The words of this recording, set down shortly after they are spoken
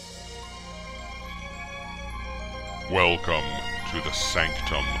Welcome to the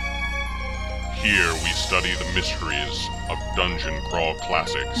Sanctum. Here we study the mysteries of Dungeon Crawl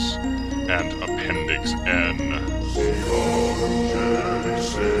Classics and Appendix N.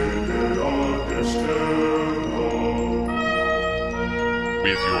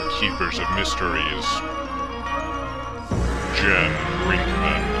 With your keepers of mysteries, Jen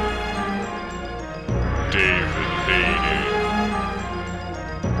Brinkman, David Beatty,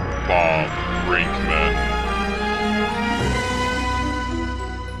 Bob Brinkman.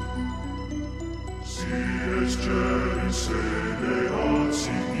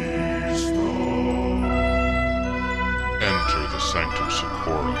 Enter the Sanctum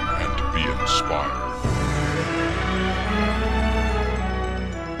Secorum and be inspired.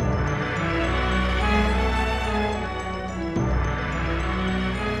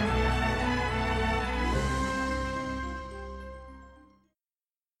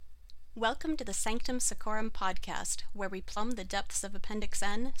 Welcome to the Sanctum Secorum podcast, where we plumb the depths of Appendix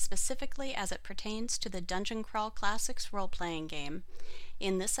N, specifically as it pertains to the Dungeon Crawl Classics role-playing game.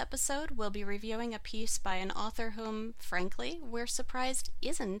 In this episode, we'll be reviewing a piece by an author whom, frankly, we're surprised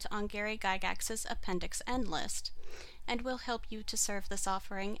isn't on Gary Gygax's Appendix N list, and we'll help you to serve this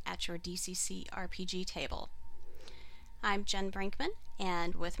offering at your DCC RPG table. I'm Jen Brinkman,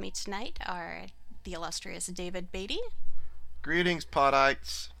 and with me tonight are the illustrious David Beatty. Greetings,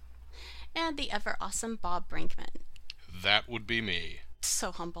 Podites. And the ever-awesome Bob Brinkman. That would be me.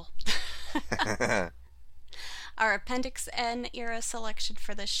 So humble. Our Appendix N era selection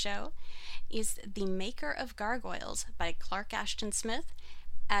for this show is The Maker of Gargoyles by Clark Ashton Smith,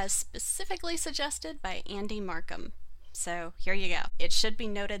 as specifically suggested by Andy Markham. So here you go. It should be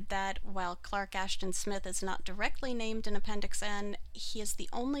noted that while Clark Ashton Smith is not directly named in Appendix N, he is the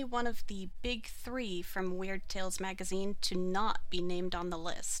only one of the big three from Weird Tales magazine to not be named on the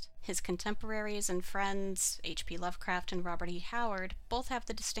list. His contemporaries and friends, H.P. Lovecraft and Robert E. Howard, both have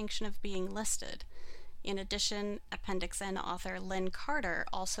the distinction of being listed. In addition, Appendix N author Lynn Carter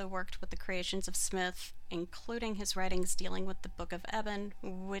also worked with the creations of Smith, including his writings dealing with the Book of Eben,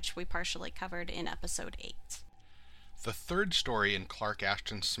 which we partially covered in Episode 8. The third story in Clark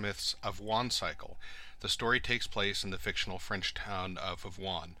Ashton Smith's Avouan cycle. The story takes place in the fictional French town of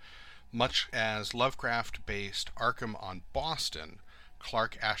Avouan. Much as Lovecraft based Arkham on Boston,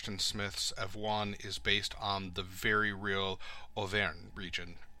 Clark Ashton Smith's Avouan is based on the very real Auvergne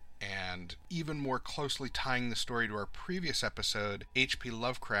region. And even more closely tying the story to our previous episode, H.P.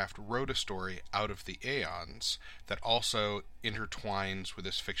 Lovecraft wrote a story out of the Aeons that also intertwines with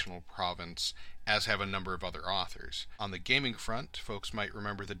this fictional province, as have a number of other authors. On the gaming front, folks might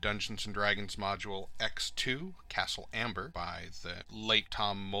remember the Dungeons & Dragons module X2, Castle Amber, by the late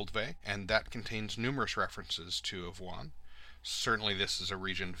Tom Moldvay, and that contains numerous references to Avouan. Certainly this is a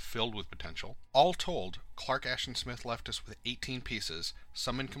region filled with potential. All told, Clark Ashton Smith left us with 18 pieces,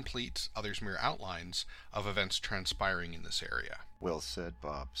 some incomplete, others mere outlines, of events transpiring in this area. Well said,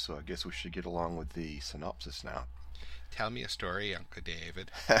 Bob. So I guess we should get along with the synopsis now. Tell me a story, Uncle David.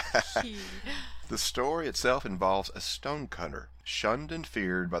 The story itself involves a stonecutter, shunned and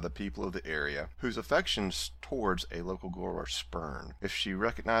feared by the people of the area, whose affections towards a local girl are spurned, if she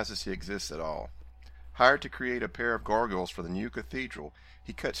recognizes he exists at all. Hired to create a pair of gargoyles for the new cathedral,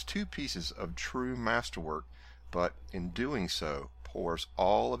 he cuts two pieces of true masterwork, but in doing so, pours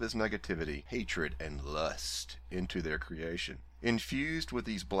all of his negativity, hatred, and lust into their creation. Infused with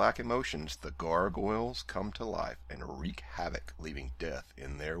these black emotions, the gargoyles come to life and wreak havoc, leaving death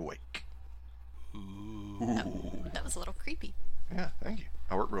in their wake. Ooh. Oh, that was a little creepy. Yeah, thank you.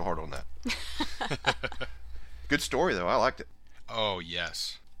 I worked real hard on that. Good story, though. I liked it. Oh,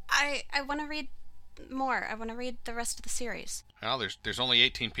 yes. I want to read more. I want to read the rest of the series. Well, there's only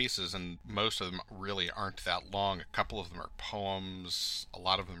 18 pieces, and most of them really aren't that long. A couple of them are poems. A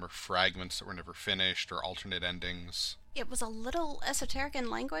lot of them are fragments that were never finished or alternate endings. It was a little esoteric in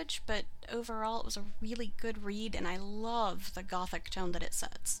language, but overall it was a really good read, and I love the gothic tone that it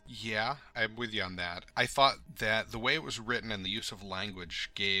sets. Yeah, I'm with you on that. I thought that the way it was written and the use of language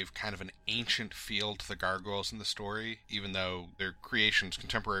gave kind of an ancient feel to the gargoyles in the story, even though their creations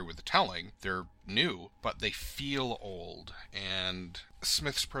contemporary with the telling. They're new, but they feel old, and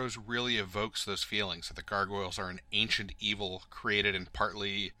Smith's prose really evokes those feelings that the gargoyles are an ancient evil created and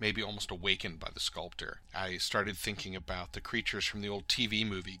partly, maybe almost awakened by the sculptor. I started thinking about the creatures from the old TV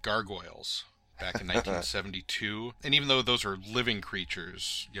movie Gargoyles back in 1972. And even though those are living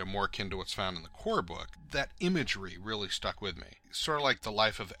creatures, more akin to what's found in the core book, that imagery really stuck with me. Sort of like the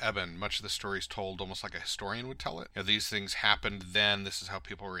life of Eben, much of the story is told almost like a historian would tell it. These things happened then, this is how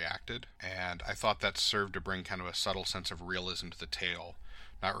people reacted. And I thought that served to bring kind of a subtle sense of realism to the tale,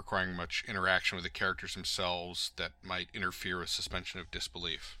 not requiring much interaction with the characters themselves that might interfere with suspension of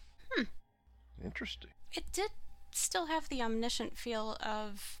disbelief. Interesting. It did still have the omniscient feel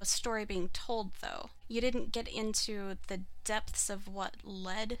of a story being told, though. You didn't get into the depths of what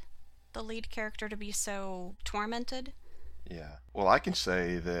led the lead character to be so tormented. Yeah. Well, I can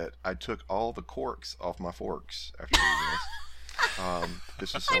say that I took all the corks off my forks after reading this.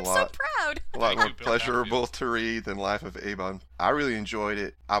 This is I'm so proud. a lot Thank more you, Bill pleasurable to read than Life of Avon. I really enjoyed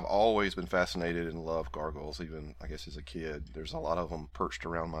it. I've always been fascinated and loved gargoyles, even, I guess, as a kid. There's a lot of them perched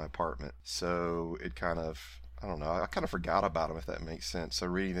around my apartment. So it kind of, I don't know, I kind of forgot about them, if that makes sense. So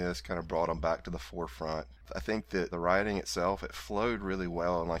reading this kind of brought them back to the forefront. I think that the writing itself, it flowed really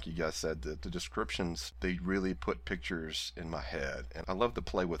well. And like you guys said, the descriptions, they really put pictures in my head. And I love to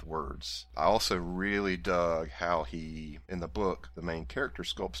play with words. I also really dug how he, in the book, the main character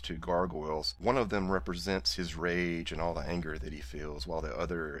sculpts two gargoyles. One of them represents his rage and all the anger that he feels, while the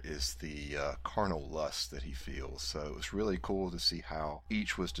other is the carnal lust that he feels. So it was really cool to see how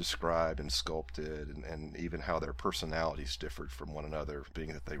each was described and sculpted, and even how their personalities differed from one another,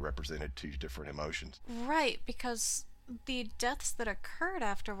 being that they represented two different emotions. Right, because the deaths that occurred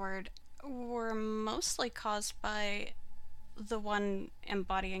afterward were mostly caused by the one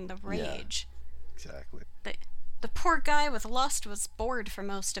embodying the rage. Exactly. The poor guy with lust was bored for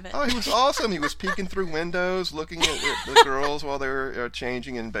most of it. Oh, he was awesome. He was peeking through windows, looking at the girls while they were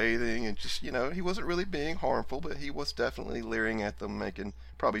changing and bathing, and just, he wasn't really being harmful, but he was definitely leering at them, making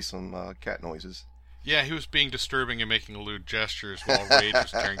probably some cat noises. Yeah, he was being disturbing and making lewd gestures while rage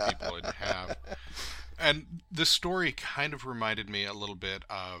was tearing people in half. And this story kind of reminded me a little bit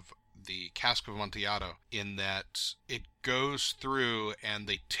of the Cask of Amontillado, in that it goes through and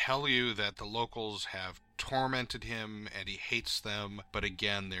they tell you that the locals have tormented him and he hates them. But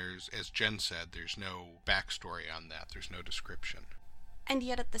again, there's, as Jen said, there's no backstory on that. There's no description. And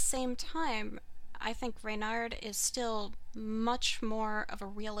yet at the same time, I think Reynard is still much more of a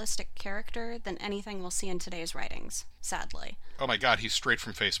realistic character than anything we'll see in today's writings, sadly. Oh my god, he's straight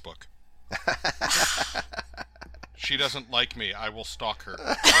from Facebook. She doesn't like me, I will stalk her.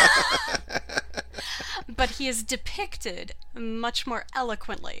 But he is depicted much more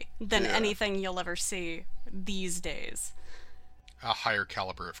eloquently than Yeah. anything you'll ever see these days. A higher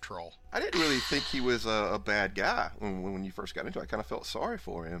caliber of troll. I didn't really think he was a bad guy when you first got into it. I kind of felt sorry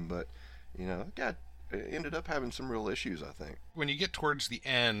for him, but, the guy ended up having some real issues, I think. When you get towards the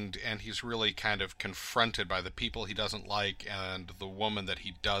end and he's really kind of confronted by the people he doesn't like and the woman that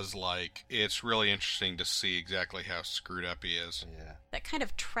he does like, it's really interesting to see exactly how screwed up he is. Yeah. That kind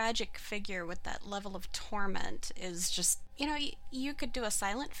of tragic figure with that level of torment is just, you could do a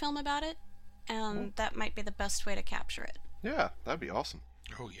silent film about it, and that might be the best way to capture it. Yeah, that'd be awesome.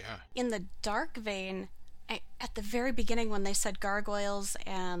 Oh, yeah. In the dark vein, at the very beginning when they said gargoyles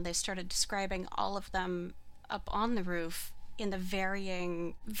and they started describing all of them up on the roof in the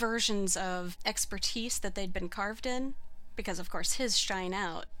varying versions of expertise that they'd been carved in, because of course his shine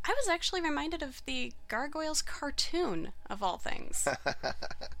out, I was actually reminded of the Gargoyles cartoon, of all things.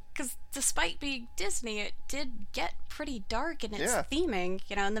 Because despite being Disney, it did get pretty dark in its theming,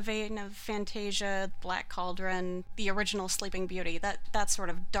 in the vein of Fantasia, Black Cauldron, the original Sleeping Beauty, that sort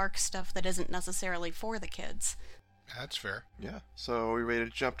of dark stuff that isn't necessarily for the kids. That's fair. Yeah. So are we ready to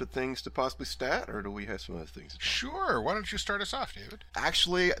jump to things to possibly stat, or do we have some other things to talk Sure. Why don't you start us off, David?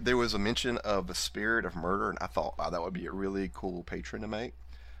 Actually, there was a mention of the spirit of murder, and I thought, wow, that would be a really cool patron to make.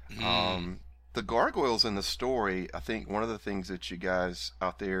 The gargoyles in the story, I think one of the things that you guys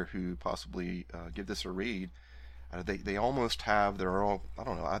out there who possibly give this a read, they almost have their own, I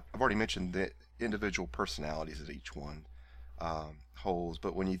don't know, I've already mentioned the individual personalities that each one holds,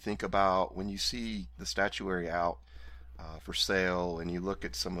 but when you think about, when you see the statuary out for sale and you look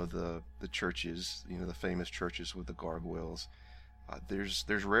at some of the churches, the famous churches with the gargoyles, there's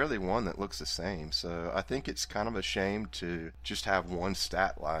rarely one that looks the same. So I think it's kind of a shame to just have one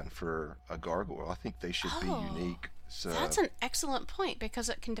stat line for a gargoyle. I think they should be unique. So That's an excellent point, because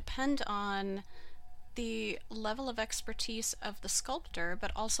it can depend on the level of expertise of the sculptor,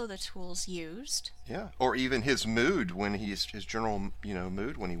 but also the tools used. Yeah, or even his mood when his general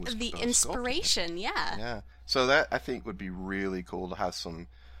mood when he was The sculpting. inspiration, yeah. Yeah, so that I think would be really cool to have some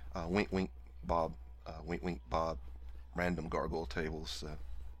wink wink Bob random gargoyle tables.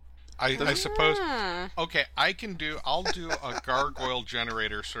 I suppose. Okay, I'll do a gargoyle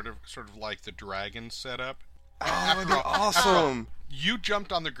generator, sort of like the dragon setup. Oh, that'd be awesome! You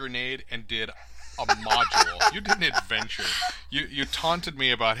jumped on the grenade and did a module. You did an adventure. You taunted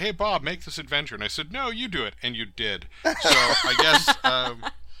me about, hey Bob, make this adventure, and I said, no, you do it, and you did. So I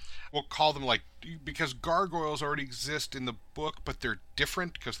we'll call them like, because gargoyles already exist in the book, but they're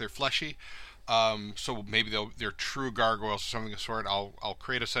different because they're fleshy. So maybe they're true gargoyles or something of the sort. I'll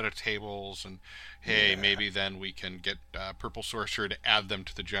create a set of tables, and maybe then we can get Purple Sorcerer to add them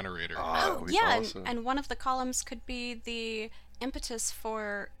to the generator. Oh, yeah, awesome. and one of the columns could be the impetus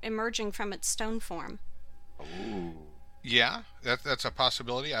for emerging from its stone form. Ooh. Yeah, that's a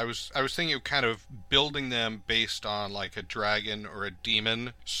possibility. I was thinking of kind of building them based on like a dragon or a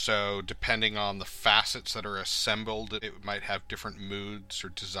demon. So depending on the facets that are assembled, it might have different moods or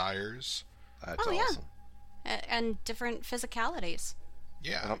desires. That's Oh, awesome. yeah. And different physicalities.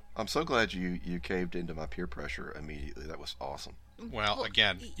 Yeah. And I'm so glad you caved into my peer pressure immediately. That was awesome. Well,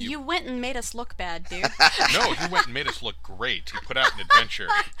 again, You went and made us look bad, dude. no, he went and made us look great. He put out an adventure.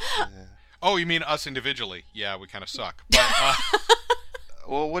 Oh, you mean us individually? Yeah, we kind of suck. But,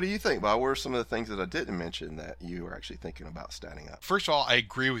 Well, what do you think, Bob? What are some of the things that I didn't mention that you were actually thinking about standing up? first of all, I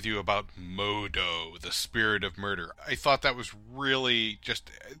agree with you about Modo, the spirit of murder. I thought that was really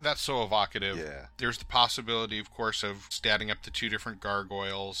that's so evocative. Yeah. There's the possibility, of course, of standing up the two different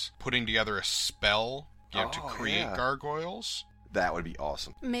gargoyles, putting together a spell, to Oh, create yeah. gargoyles. That would be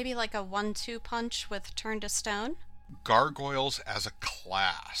awesome. Maybe like a 1-2 punch with turn to stone. Gargoyles as a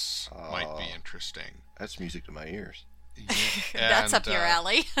class might be Oh. interesting. That's music to my ears. That's up And, your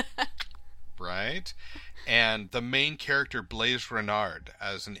alley. Right? And the main character, Blaise Renard,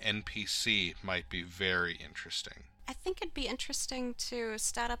 as an NPC might be very interesting. I think it'd be interesting to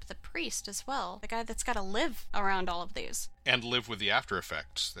stat up the priest as well, the guy that's got to live around all of these. And live with the after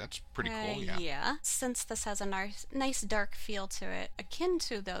effects. That's pretty cool, yeah. Yeah. Since this has a nice dark feel to it, akin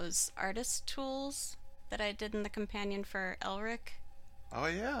to those artist tools that I did in the companion for Elric. Oh,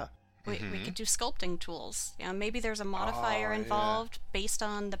 yeah. We could do sculpting tools. Maybe there's a modifier Oh, yeah. involved based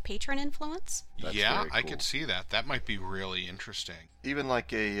on the patron influence. That's Yeah, very I cool. could see that. That might be really interesting. Even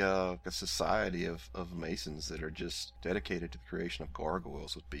like a society of masons that are just dedicated to the creation of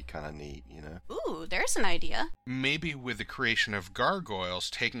gargoyles would be kind of neat, you know? Ooh, there's an idea. Maybe with the creation of gargoyles,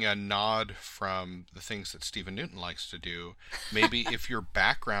 taking a nod from the things that Stephen Newton likes to do, maybe if your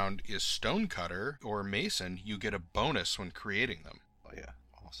background is stonecutter or mason, you get a bonus when creating them. Oh, yeah.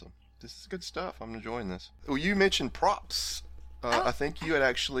 Awesome. This is good stuff. I'm enjoying this. Well, you mentioned props. I think you had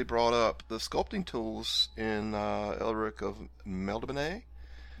actually brought up the sculpting tools in Elric of Melniboné.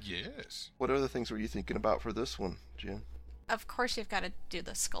 Yes. What other things were you thinking about for this one, Jen? Of course, you've got to do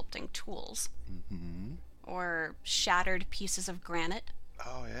the sculpting tools. Mm-hmm. Or shattered pieces of granite.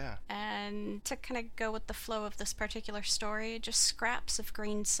 Oh, yeah. And to kind of go with the flow of this particular story, just scraps of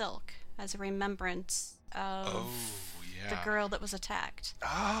green silk as a remembrance of the girl that was attacked.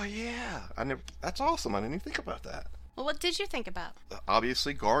 Oh, yeah. That's awesome. I didn't even think about that. Well, what did you think about?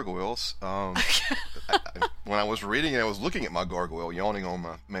 Obviously, gargoyles. When I was reading it, I was looking at my gargoyle yawning on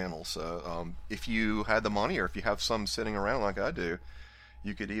my mantle. So if you had the money, or if you have some sitting around like I do,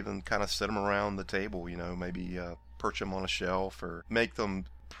 you could even kind of set them around the table, maybe perch them on a shelf or make them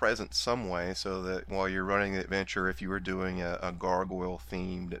present some way so that while you're running the adventure, if you were doing a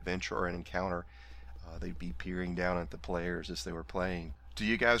gargoyle-themed adventure or an encounter, they'd be peering down at the players as they were playing. Do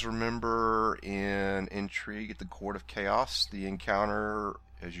you guys remember in Intrigue at the Court of Chaos, the encounter,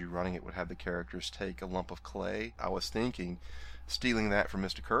 as you're running it, would have the characters take a lump of clay? I was thinking, stealing that from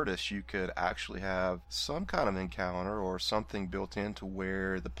Mr. Curtis, you could actually have some kind of encounter or something built into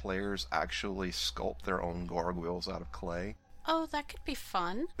where the players actually sculpt their own gargoyles out of clay. Oh, that could be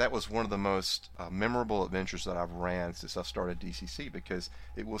fun. That was one of the most memorable adventures that I've ran since I started DCC, because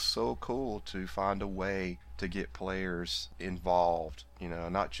it was so cool to find a way to get players involved,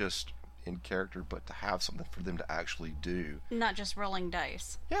 not just in character, but to have something for them to actually do. Not just rolling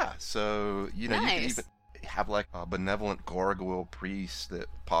dice. Yeah, so, you could Nice. even have like a benevolent gargoyle priest that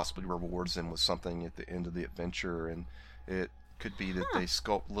possibly rewards them with something at the end of the adventure, and it could be that they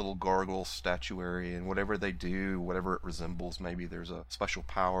sculpt little gargoyle statuary, and whatever they do, whatever it resembles, maybe there's a special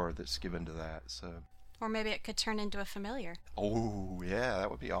power that's given to that. So, Or maybe it could turn into a familiar. oh yeah, that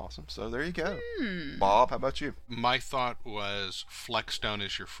would be awesome. So there you go. Bob, how about you? My thought was Flexstone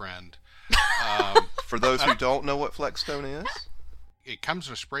is your friend. For those who don't know what Flexstone is, It comes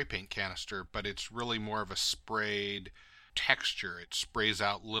in a spray paint canister, but it's really more of a sprayed texture. It sprays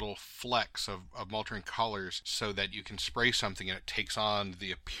out little flecks of multiple colors so that you can spray something and it takes on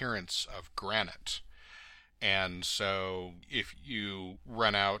the appearance of granite. And so if you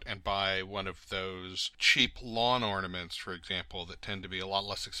run out and buy one of those cheap lawn ornaments, for example, that tend to be a lot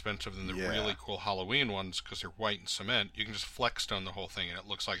less expensive than the Yeah. really cool Halloween ones because they're white and cement, you can just Flexstone the whole thing and it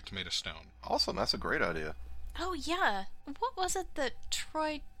looks like it's made of stone. awesome. That's a great idea. Oh, yeah. What was it that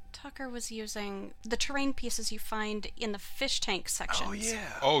Troy Tucker was using the terrain pieces you find in the fish tank sections. Oh,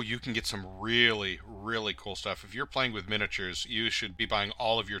 yeah. Oh, you can get some really, really cool stuff. If you're playing with miniatures, you should be buying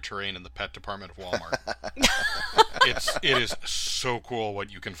all of your terrain in the pet department of Walmart. It is so cool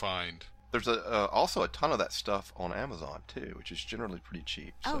what you can find. There's also a ton of that stuff on Amazon, too, which is generally pretty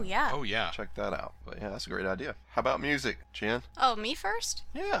cheap. So Oh, yeah. Oh, yeah. check that out. But yeah, that's a great idea. How about music, Jen? Oh, me first?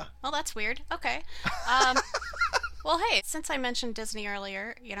 Yeah. Well, that's weird. Okay. Well, hey, since I mentioned Disney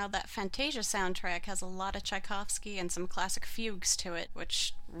earlier, that Fantasia soundtrack has a lot of Tchaikovsky and some classic fugues to it,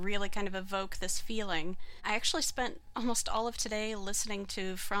 which really kind of evoke this feeling. I actually spent almost all of today listening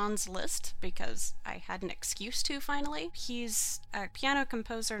to Franz Liszt because I had an excuse to finally. He's a piano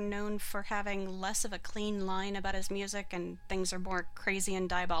composer known for having less of a clean line about his music and things are more crazy and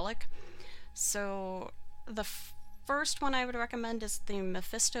diabolic. So the first one I would recommend is the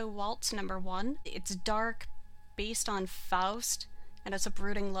Mephisto Waltz No. 1. It's dark, based on Faust, and it's a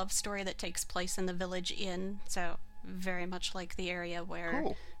brooding love story that takes place in the village inn, so very much like the area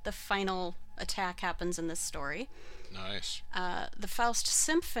where the final attack happens in this story. Nice. The Faust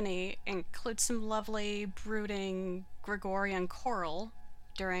Symphony includes some lovely, brooding Gregorian choral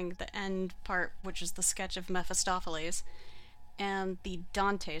during the end part, which is the sketch of Mephistopheles, and the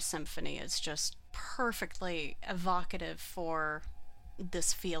Dante Symphony is just perfectly evocative for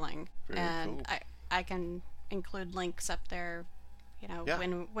this feeling. Very cool. I can include links up there, Yeah.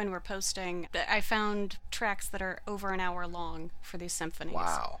 when we're posting. I found tracks that are over an hour long for these symphonies.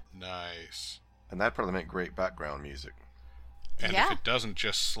 Wow. Nice. And that'd probably make great background music. And Yeah. if it doesn't,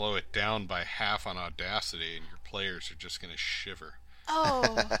 just slow it down by half on Audacity, and your players are just going to shiver.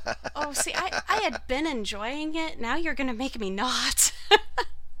 See, I had been enjoying it. Now you're going to make me not.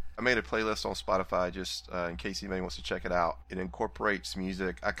 I made a playlist on Spotify just in case anybody wants to check it out. It incorporates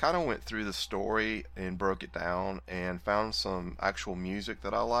music. I kind of went through the story and broke it down and found some actual music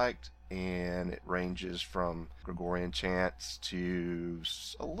that I liked. And it ranges from Gregorian chants to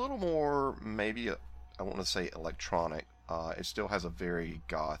a little more, maybe, I want to say electronic. It still has a very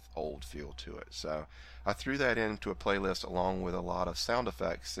goth old feel to it. So I threw that into a playlist along with a lot of sound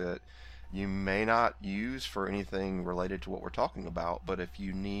effects that you may not use for anything related to what we're talking about, but if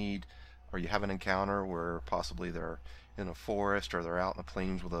you need, or you have an encounter where possibly they're in a forest or they're out in the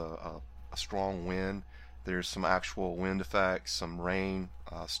plains with a strong wind, there's some actual wind effects, some rain,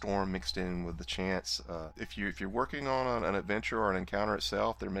 storm mixed in with the chants. If you're working on an adventure or an encounter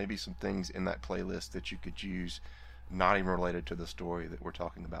itself, there may be some things in that playlist that you could use, not even related to the story that we're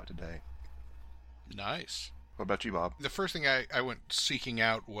talking about today. Nice. What about you, Bob? The first thing I went seeking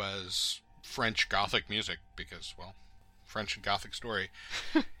out was French Gothic music because, well, French and Gothic story.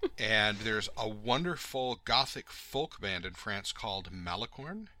 And there's a wonderful Gothic folk band in France called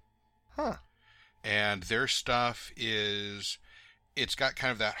Malicorne. Huh. And their stuff it's got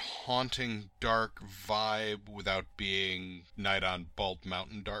kind of that haunting, dark vibe without being Night on Bald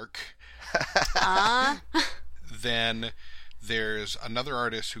Mountain dark. Then there's another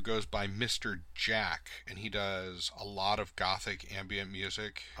artist who goes by Mr. Jack, and he does a lot of Gothic ambient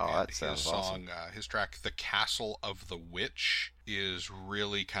music. Oh, and that sounds his song, awesome. his track, The Castle of the Witch, is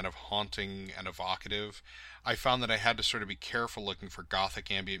really kind of haunting and evocative. I found that I had to sort of be careful looking for Gothic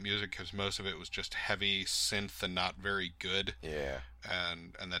ambient music because most of it was just heavy synth and not very good. Yeah.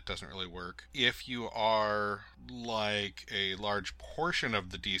 And that doesn't really work. If you are like a large portion of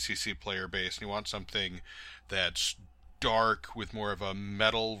the DCC player base and you want something that's dark with more of a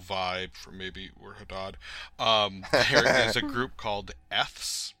metal vibe for maybe Haddad, there is a group called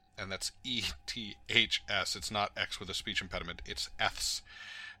Eths, and that's E-T-H-S. It's not X with a speech impediment, it's Eths.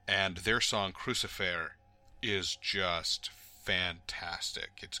 And their song Crucifer is just fantastic.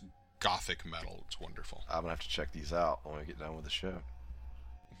 It's Gothic metal. It's wonderful. I'm going to have to check these out when we get done with the show.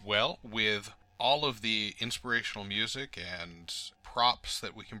 Well, with all of the inspirational music and props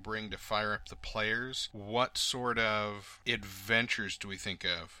that we can bring to fire up the players, what sort of adventures do we think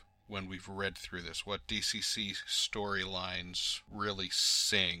of when we've read through this? What DCC storylines really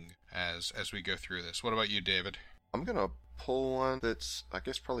sing as we go through this? What about you, David? I'm going to pull one that's, I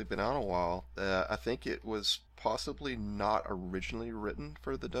guess, probably been out a while. I think it was possibly not originally written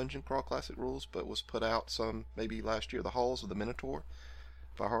for the Dungeon Crawl Classic rules, but was put out maybe last year, The Halls of the Minotaur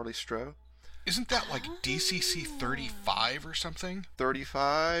by Harley Stroh. Isn't that like DCC 35 or something?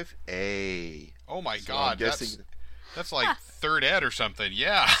 35A. Oh my So god, I'm guessing, that's like third ed or something.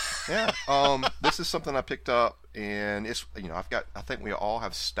 Yeah. yeah. This is something I picked up, and it's, I think we all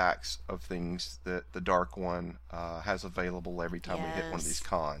have stacks of things that the Dark One has available every time we hit one of these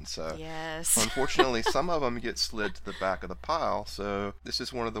cons. So Yes. unfortunately, some of them get slid to the back of the pile. So this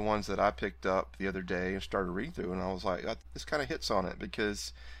is one of the ones that I picked up the other day and started reading through, and I was like, this kind of hits on it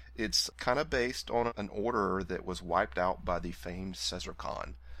because It's kind of based on an order that was wiped out by the famed Caesar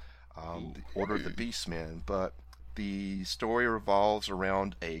Khan, the Order of the Beastmen. But the story revolves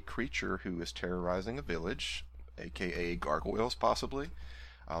around a creature who is terrorizing a village, aka gargoyles, possibly.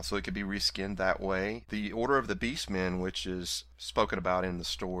 So it could be reskinned that way. The Order of the Beastmen, which is spoken about in the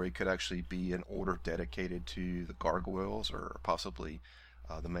story, could actually be an order dedicated to the gargoyles, or possibly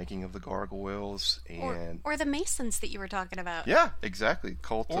the making of the gargoyles, and or the Masons that you were talking about. yeah, exactly.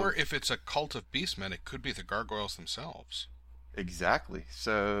 Or if it's a cult of beastmen, it could be the gargoyles themselves. Exactly.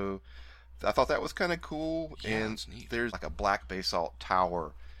 So I thought that was kind of cool. Yeah, and that's neat. there's like a black basalt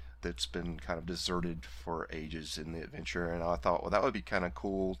tower that's been kind of deserted for ages in the adventure, and I thought, well, that would be kind of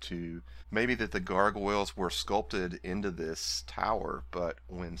cool to maybe that the gargoyles were sculpted into this tower, but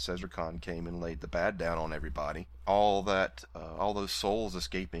when Caesar Khan came and laid the bad down on everybody, all those souls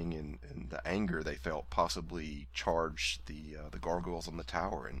escaping and the anger they felt possibly charged the gargoyles on the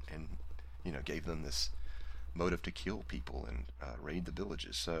tower, and gave them this motive to kill people and raid the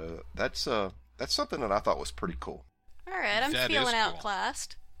villages. So that's something that I thought was pretty cool. All right, I'm That is feeling cool.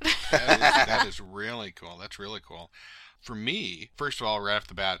 outclassed. That is really cool. That's really cool. For me, first of all, right off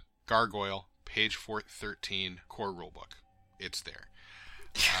the bat, Gargoyle, page 413, core rulebook. It's there.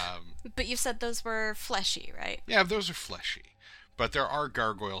 But you said those were fleshy, right? Yeah, those are fleshy. But there are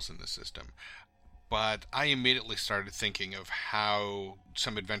gargoyles in the system. But I immediately started thinking of how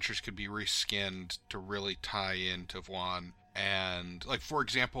some adventures could be reskinned to really tie into Vaughn. And, like, for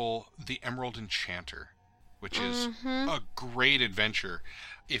example, the Emerald Enchanter, which is a great adventure.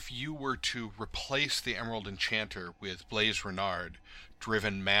 If you were to replace the Emerald Enchanter with Blaise Renard,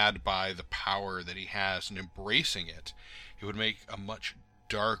 driven mad by the power that he has and embracing it, it would make a much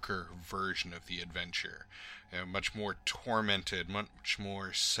darker version of the adventure. Much more tormented, much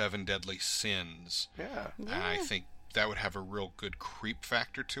more seven deadly sins. Yeah, And I think that would have a real good creep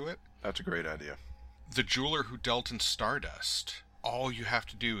factor to it. that's a great idea. The jeweler who dealt in stardust, all you have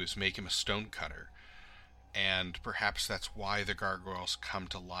to do is make him a stonecutter. And perhaps that's why the gargoyles come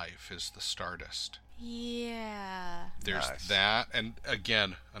to life, is the stardust. Yeah. There's Nice. that, and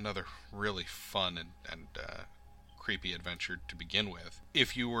again, another really fun and creepy adventure to begin with.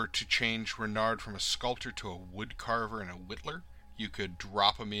 If you were to change Renard from a sculptor to a woodcarver and a whittler, you could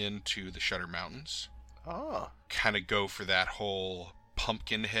drop him into the Shutter Mountains. Ah. Kind of go for that whole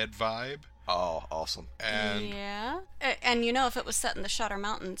Pumpkinhead vibe. Oh, awesome. And Yeah. And if it was set in the Shutter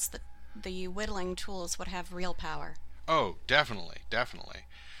Mountains, the whittling tools would have real power. oh, definitely.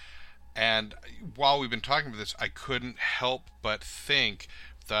 And while we've been talking about this, I couldn't help but think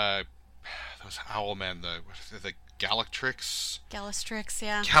those Owlmen, the Galatrix. Galastrix,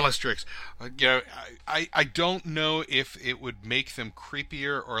 yeah. Calistrix. I don't know if it would make them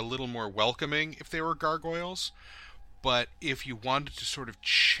creepier or a little more welcoming if they were gargoyles, but if you wanted to sort of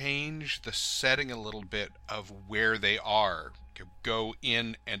change the setting a little bit of where they are, go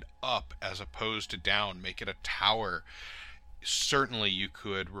in and up as opposed to down, make it a tower, certainly you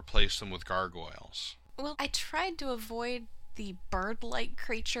could replace them with gargoyles. Well, I tried to avoid the bird-like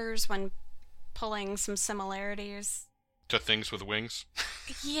creatures when pulling some similarities. To things with wings?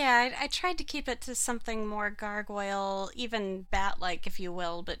 Yeah, I tried to keep it to something more gargoyle, even bat-like, if you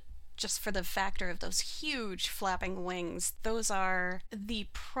will, but just for the factor of those huge flapping wings. Those are the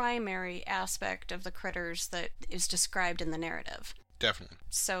primary aspect of the critters that is described in the narrative. Definitely.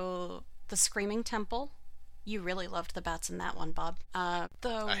 So, the Screaming Temple. You really loved the bats in that one, Bob.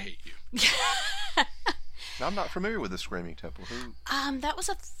 Though I hate you. Now, I'm not familiar with the Screaming Temple. Who? that was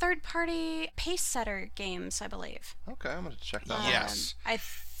a third-party Pace Setter games, I believe. Okay, I'm going to check that one out. Yes. I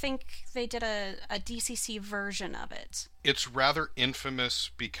think they did a DCC version of it. It's rather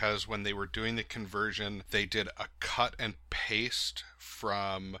infamous because when they were doing the conversion, they did a cut and paste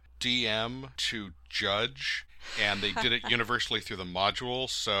from DM to Judge, and they did it universally through the module,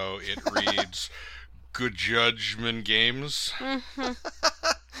 so it reads Good Judgment Games.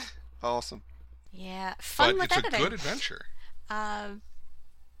 Awesome. Yeah, fun But with it's editing. a good adventure.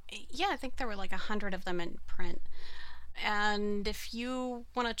 Yeah, I think there were like 100 of them in print. And if you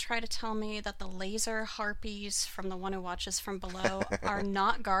want to try to tell me that the laser harpies from The One Who Watches from Below are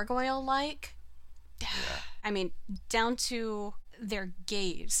not gargoyle-like, I mean, down to their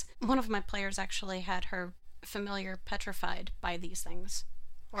gaze. One of my players actually had her familiar petrified by these things.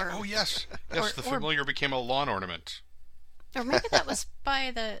 Oh, yes. Yes, the familiar became a lawn ornament. Or maybe that was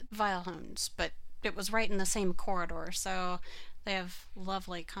by the Vilehounds, but it was right in the same corridor, so they have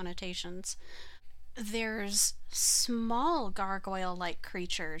lovely connotations. There's small gargoyle-like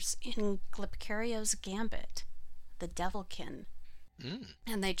creatures in Glypcario's Gambit, the Devilkin.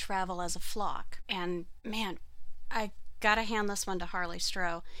 And they travel as a flock. And, man, I gotta hand this one to Harley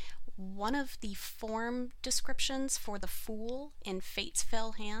Stroh. One of the form descriptions for the Fool in Fate's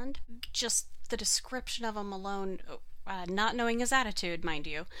Fell Hand, just the description of him alone, not knowing his attitude, mind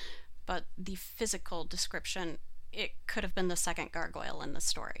you, but the physical description, it could have been the second gargoyle in the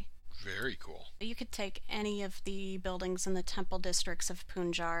story. Very cool. You could take any of the buildings in the temple districts of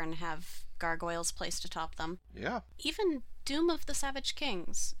Punjar and have gargoyles placed atop them. Yeah. Even Doom of the Savage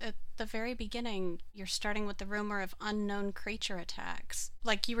Kings. At the very beginning, you're starting with the rumor of unknown creature attacks.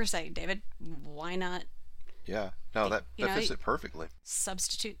 Like you were saying, David, why not? Yeah. No, that fits it perfectly.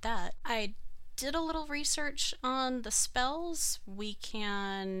 Substitute that. I did a little research on the spells. We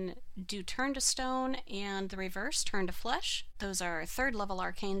can do Turn to Stone and the reverse, Turn to Flesh. Those are 3rd level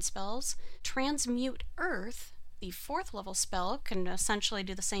arcane spells. Transmute Earth, the 4th level spell, can essentially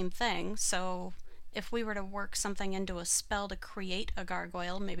do the same thing. So if we were to work something into a spell to create a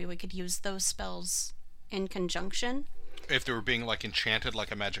gargoyle, maybe we could use those spells in conjunction. If they were being like enchanted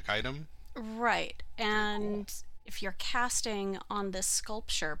like a magic item? Right. And if you're casting on this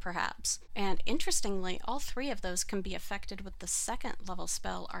sculpture, perhaps. And interestingly, all 3 of those can be affected with the 2nd level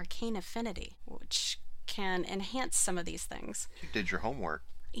spell, Arcane Affinity, which can enhance some of these things. You did your homework.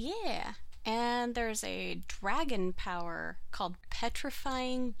 Yeah. And there's a dragon power called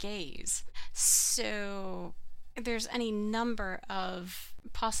Petrifying Gaze. So there's any number of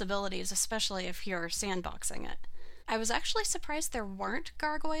possibilities, especially if you're sandboxing it. I was actually surprised there weren't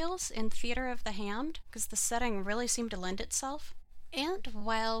gargoyles in Theater of the Damned, because the setting really seemed to lend itself. And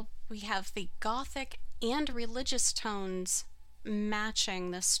while we have the gothic and religious tones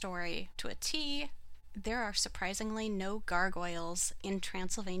matching this story to a T, there are surprisingly no gargoyles in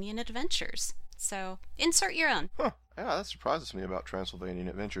Transylvanian Adventures. So, insert your own. Huh. Yeah, that surprises me about Transylvanian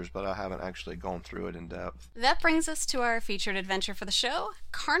Adventures, but I haven't actually gone through it in depth. That brings us to our featured adventure for the show,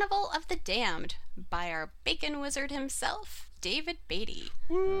 Carnival of the Damned, by our bacon wizard himself, David Beatty.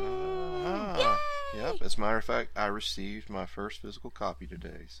 Yay! Yep, as a matter of fact, I received my first physical copy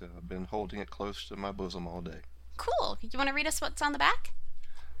today, so I've been holding it close to my bosom all day. Cool. You want to read us what's on the back?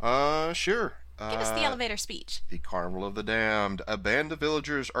 Sure. Give us the elevator speech. The Carnival of the Damned. A band of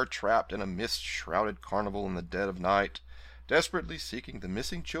villagers are trapped in a mist-shrouded carnival in the dead of night, desperately seeking the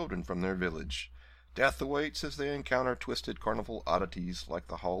missing children from their village. Death awaits as they encounter twisted carnival oddities like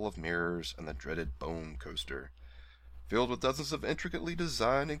the Hall of Mirrors and the dreaded Bone Coaster. Filled with dozens of intricately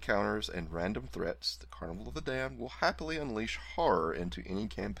designed encounters and random threats, the Carnival of the Damned will happily unleash horror into any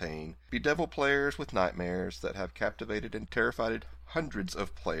campaign, bedevil players with nightmares that have captivated and terrified hundreds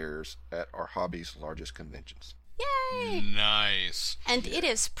of players at our hobby's largest conventions. Yay! Nice. And it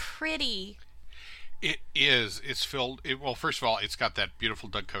is pretty. It is. It's filled... well, first of all, it's got that beautiful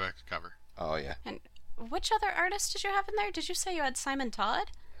Doug Kovacs cover. Oh, yeah. And which other artist did you have in there? Did you say you had Simon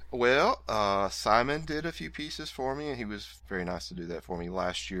Todd? Well, Simon did a few pieces for me, and he was very nice to do that for me.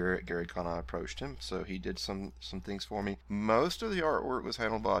 Last year at GaryCon, I approached him, so he did some things for me. Most of the artwork was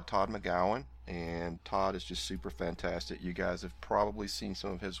handled by Todd McGowan, and Todd is just super fantastic. You guys have probably seen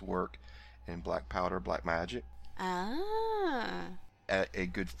some of his work in Black Powder, Black Magic. Ah. A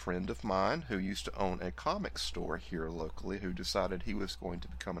good friend of mine who used to own a comic store here locally, who decided he was going to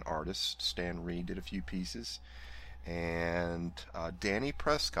become an artist. Stan Reed did a few pieces. And Danny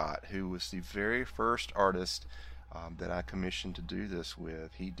Prescott, who was the very first artist that I commissioned to do this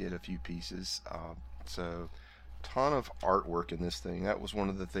with, he did a few pieces. So, ton of artwork in this thing. That was one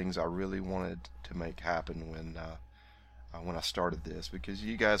of the things I really wanted to make happen when I started this, because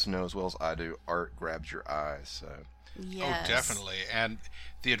you guys know as well as I do, art grabs your eyes. So. Yes. Oh, definitely. And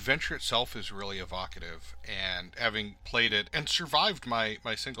the adventure itself is really evocative. And having played it and survived my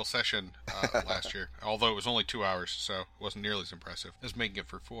single session last year, although it was only 2 hours, so it wasn't nearly as impressive as making it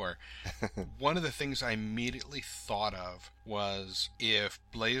for 4. One of the things I immediately thought of was if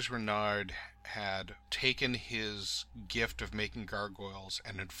Blaise Renard had taken his gift of making gargoyles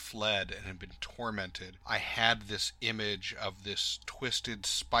and had fled and had been tormented, I had this image of this twisted,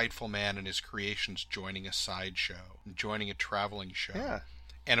 spiteful man and his creations joining a sideshow, joining a traveling show. Yeah.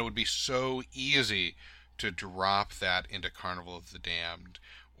 And it would be so easy to drop that into Carnival of the Damned,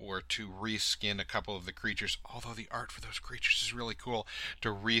 or to reskin a couple of the creatures, although the art for those creatures is really cool, to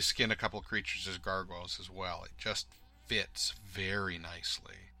reskin a couple of creatures as gargoyles as well. It just fits very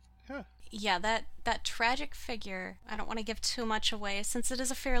nicely. Yeah. Yeah, that tragic figure, I don't want to give too much away since it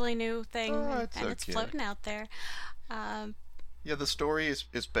is a fairly new thing and it's floating out there. Yeah, the story is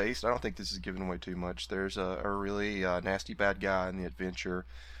based, I don't think this is giving away too much. There's a really nasty bad guy in the adventure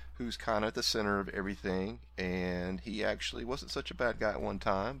who's kind of at the center of everything, and he actually wasn't such a bad guy at one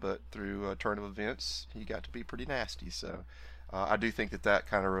time, but through a turn of events, he got to be pretty nasty. So I do think that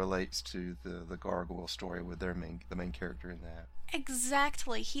kind of relates to the gargoyle story with the main character in that.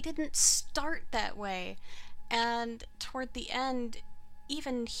 Exactly. He didn't start that way. And toward the end,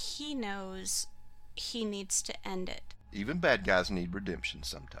 even he knows he needs to end it. Even bad guys need redemption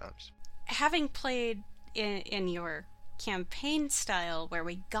sometimes. Having played in your campaign style where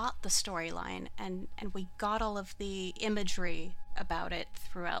we got the storyline and we got all of the imagery about it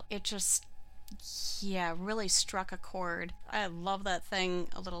throughout, it just, really struck a chord. I love that thing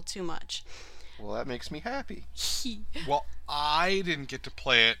a little too much. Well, that makes me happy. Well, I didn't get to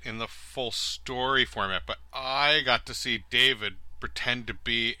play it in the full story format, but I got to see David pretend to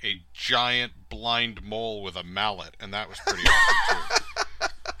be a giant blind mole with a mallet, and that was pretty awesome too.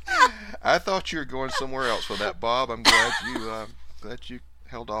 I thought you were going somewhere else with that, Bob. I'm glad you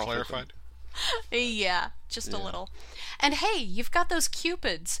held off. Clarified? Yeah, just a little. And hey, you've got those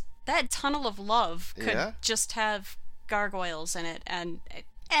cupids. That Tunnel of Love could just have gargoyles in it, and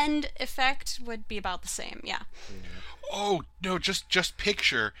end effect would be about the same. Yeah. Oh no, just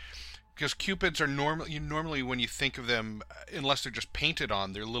picture, because cupids are normally when you think of them, unless they're just painted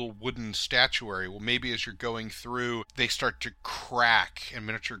on, they're little wooden statuary. Well, maybe as you're going through, they start to crack, and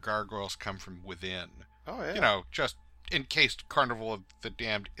miniature gargoyles come from within. Oh yeah. You know, just in case Carnival of the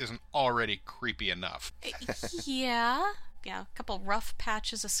Damned isn't already creepy enough. Yeah, a couple rough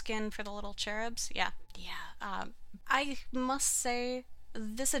patches of skin for the little cherubs. Yeah. I must say,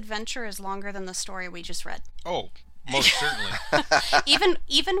 this adventure is longer than the story we just read. Oh, most certainly.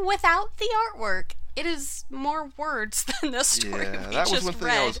 even without the artwork, it is more words than the story we that just was one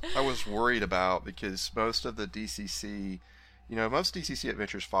read. thing I was worried about, because most of the DCC, most DCC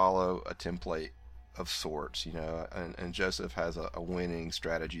adventures follow a template of sorts, and Joseph has a winning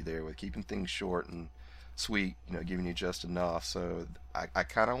strategy there with keeping things short and sweet, giving you just enough. So I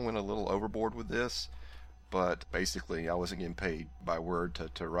kind of went a little overboard with this, but basically I wasn't getting paid by word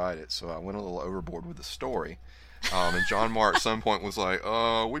to write it, so I went a little overboard with the story. And John Marr at some point was like,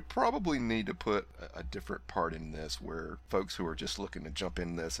 we probably need to put a different part in this where folks who are just looking to jump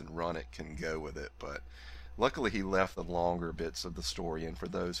in this and run it can go with it. But luckily he left the longer bits of the story in for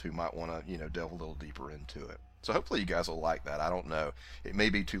those who might want to, delve a little deeper into it. So hopefully you guys will like that. I don't know. It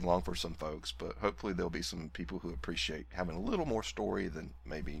may be too long for some folks, but hopefully there'll be some people who appreciate having a little more story than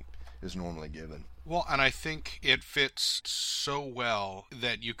maybe is normally given. Well, and I think it fits so well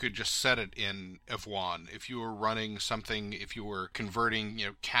that you could just set it in F1. If you were running something, if you were converting,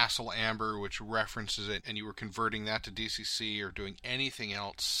 Castle Amber, which references it, and you were converting that to DCC or doing anything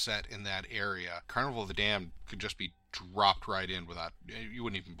else set in that area, Carnival of the Damned could just be dropped right in without, you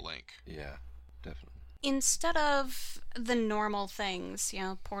wouldn't even blink. Yeah, definitely. Instead of the normal things,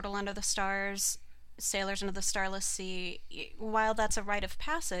 Portal Under the Stars, Sailors Into the Starless Sea, while that's a rite of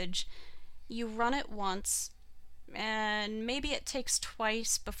passage, you run it once, and maybe it takes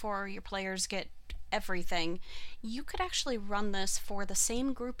twice before your players get everything. You could actually run this for the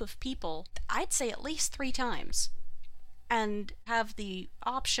same group of people, I'd say at least 3 times, and have the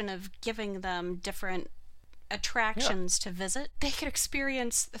option of giving them different attractions to visit. They could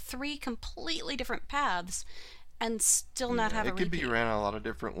experience 3 completely different paths and still not have a repeat. It could be ran a lot of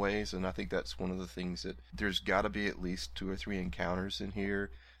different ways, and I think that's one of the things that there's got to be at least 2 or 3 encounters in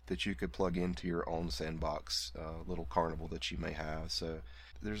here that you could plug into your own sandbox little carnival that you may have. So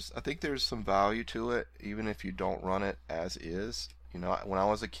I think there's some value to it, even if you don't run it as is. When I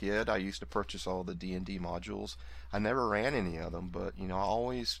was a kid, I used to purchase all the D&D modules. I never ran any of them, but I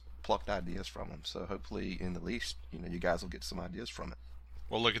always plucked ideas from them. So hopefully, in the least, you guys will get some ideas from it.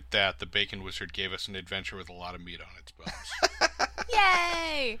 Well, look at that. The Bacon Wizard gave us an adventure with a lot of meat on its bones.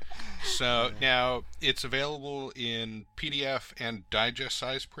 Yay! So now it's available in PDF and digest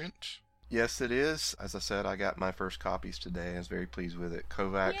size print? Yes, it is. As I said, I got my first copies today. I was very pleased with it.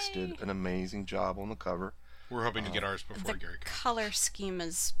 Kovacs did an amazing job on the cover. We're hoping to get ours before Gary The comes. color scheme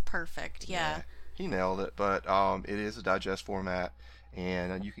is perfect, yeah. He nailed it, but it is a digest format,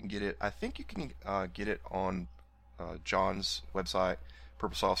 and you can get it, I think you can get it on John's website,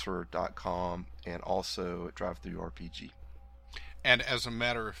 purplesorcerer.com, and also at DriveThruRPG. And as a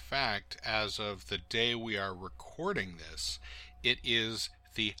matter of fact, as of the day we are recording this, it is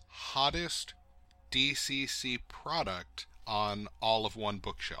the hottest DCC product on all of one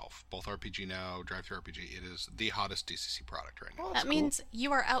bookshelf. Both RPG Now, DriveThruRPG. It is the hottest DCC product right now. Oh, That means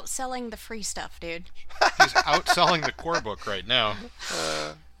you are outselling the free stuff, dude. He's outselling the core book right now.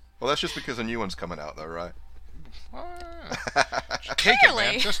 Well, that's just because a new one's coming out, though, right? Take it,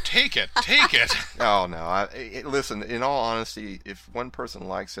 man. Just take it. Take it. Oh, no. Listen, in all honesty, if one person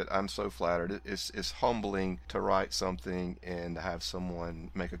likes it, I'm so flattered. It's humbling to write something and have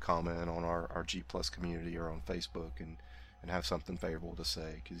someone make a comment on our G Plus community or on Facebook and and have something favorable to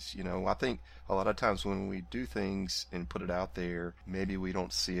say. Because, I think a lot of times when we do things and put it out there, maybe we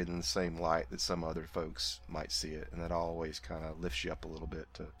don't see it in the same light that some other folks might see it. And that always kind of lifts you up a little bit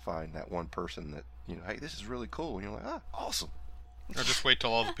to find that one person that, hey, this is really cool. And you're like, awesome. Or just wait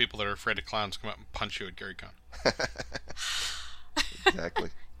till all the people that are afraid of clowns come up and punch you at GaryCon. Exactly.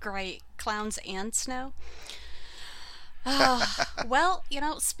 Great. Clowns and snow. Well,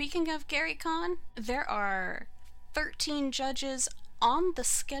 speaking of GaryCon, there are 13 judges on the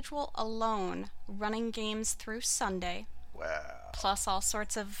schedule alone running games through Sunday. Wow. Plus all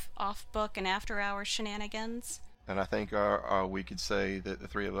sorts of off-book and after-hours shenanigans. And I think we could say that the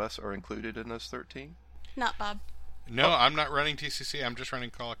three of us are included in those 13? Not Bob. No, I'm not running TCC. I'm just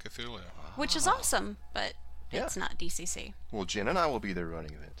running Call of Cthulhu. Which is awesome, but it's not DCC. Well, Jen and I will be there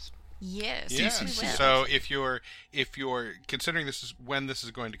running events. Yes. Yeah. We will. So if you're considering this is when this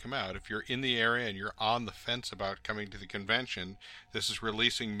is going to come out, if you're in the area and you're on the fence about coming to the convention, this is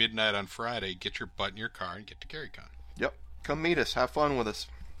releasing midnight on Friday. Get your butt in your car and get to GaryCon. Yep. Come meet us. Have fun with us.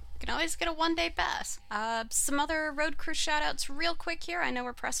 You can always get a one-day pass. Some other Road Crew shout-outs real quick here. I know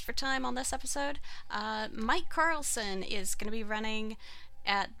we're pressed for time on this episode. Mike Carlson is going to be running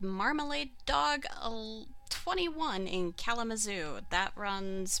at Marmalade Dog 21 in Kalamazoo. That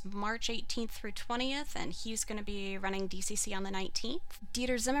runs March 18th through 20th, and he's going to be running DCC on the 19th.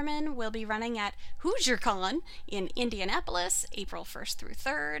 Dieter Zimmerman will be running at HoosierCon in Indianapolis, April 1st through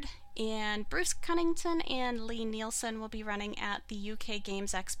 3rd. And Bruce Cunnington and Lee Nielsen will be running at the UK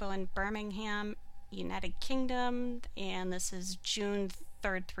Games Expo in Birmingham, United Kingdom, and this is June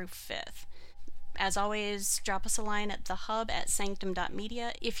 3rd through 5th. As always, drop us a line at the hub at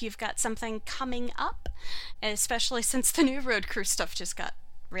sanctum.media if you've got something coming up, especially since the new Road Crew stuff just got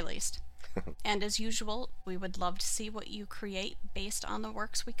released. And as usual, we would love to see what you create based on the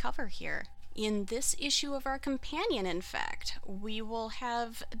works we cover here. In this issue of our companion, in fact, we will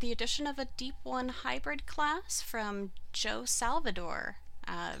have the addition of a Deep One hybrid class from Joe Salvador,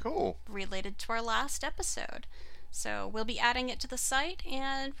 cool, related to our last episode. So we'll be adding it to the site,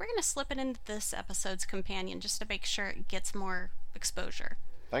 and we're going to slip it into this episode's companion just to make sure it gets more exposure.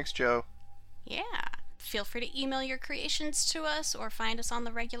 Thanks, Joe. Yeah. Feel free to email your creations to us or find us on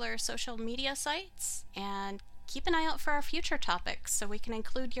the regular social media sites. And keep an eye out for our future topics so we can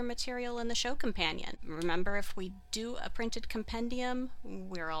include your material in the show companion. Remember, if we do a printed compendium,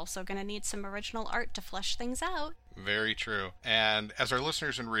 we're also going to need some original art to flesh things out. Very true. And as our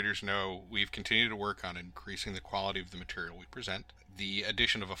listeners and readers know, we've continued to work on increasing the quality of the material we present. The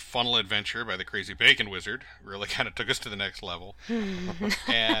addition of a funnel adventure by the Crazy Bacon Wizard really kind of took us to the next level.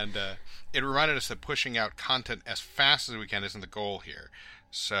 And it reminded us that pushing out content as fast as we can isn't the goal here.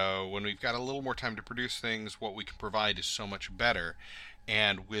 So when we've got a little more time to produce things, what we can provide is so much better.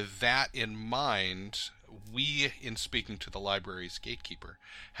 And with that in mind, we, in speaking to the library's gatekeeper,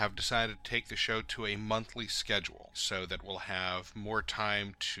 have decided to take the show to a monthly schedule so that we'll have more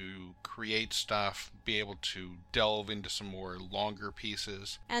time to create stuff, be able to delve into some more longer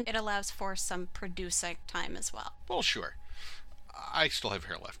pieces. And it allows for some producing time as well. Well, sure. I still have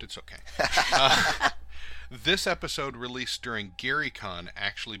hair left. It's okay. This episode, released during GaryCon,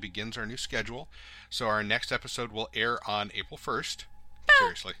 actually begins our new schedule. So our next episode will air on April 1st.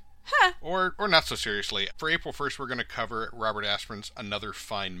 Seriously. Or not so seriously. For April 1st, we're going to cover Robert Asprin's Another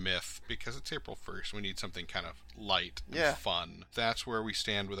Fine Myth, because it's April 1st. We need something kind of light and fun. That's where we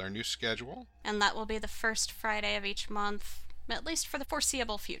stand with our new schedule. And that will be the first Friday of each month, at least for the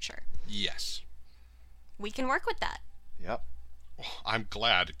foreseeable future. Yes. We can work with that. Yep. Well, I'm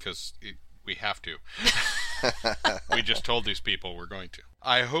glad, because we have to. We just told these people we're going to.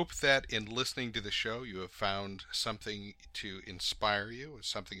 I hope that in listening to the show, you have found something to inspire you,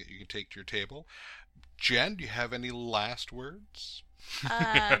 something that you can take to your table. Jen, do you have any last words?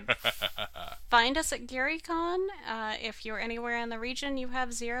 Find us at GaryCon. If you're anywhere in the region, you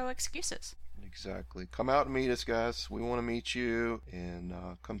have zero excuses. Exactly. Come out and meet us, guys. We want to meet you, and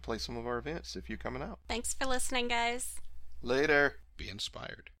come play some of our events if you're coming out. Thanks for listening, guys. Later. Be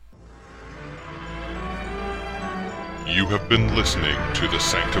inspired. You have been listening to the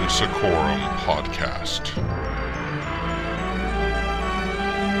Sanctum Sanctorum podcast.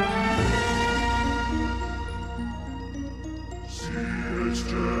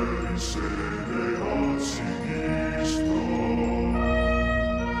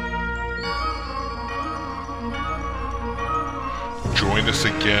 Join us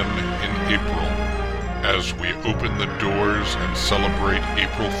again in April as we open the doors and celebrate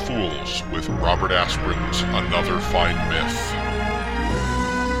April Fools with Robert Asprin's Another Fine Myth.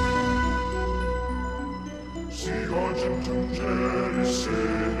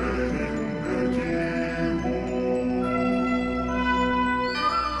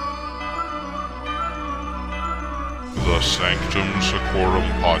 The Sanctum Secorum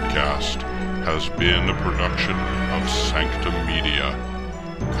podcast has been a production of Sanctum Media.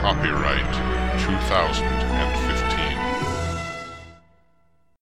 Copyright 2015.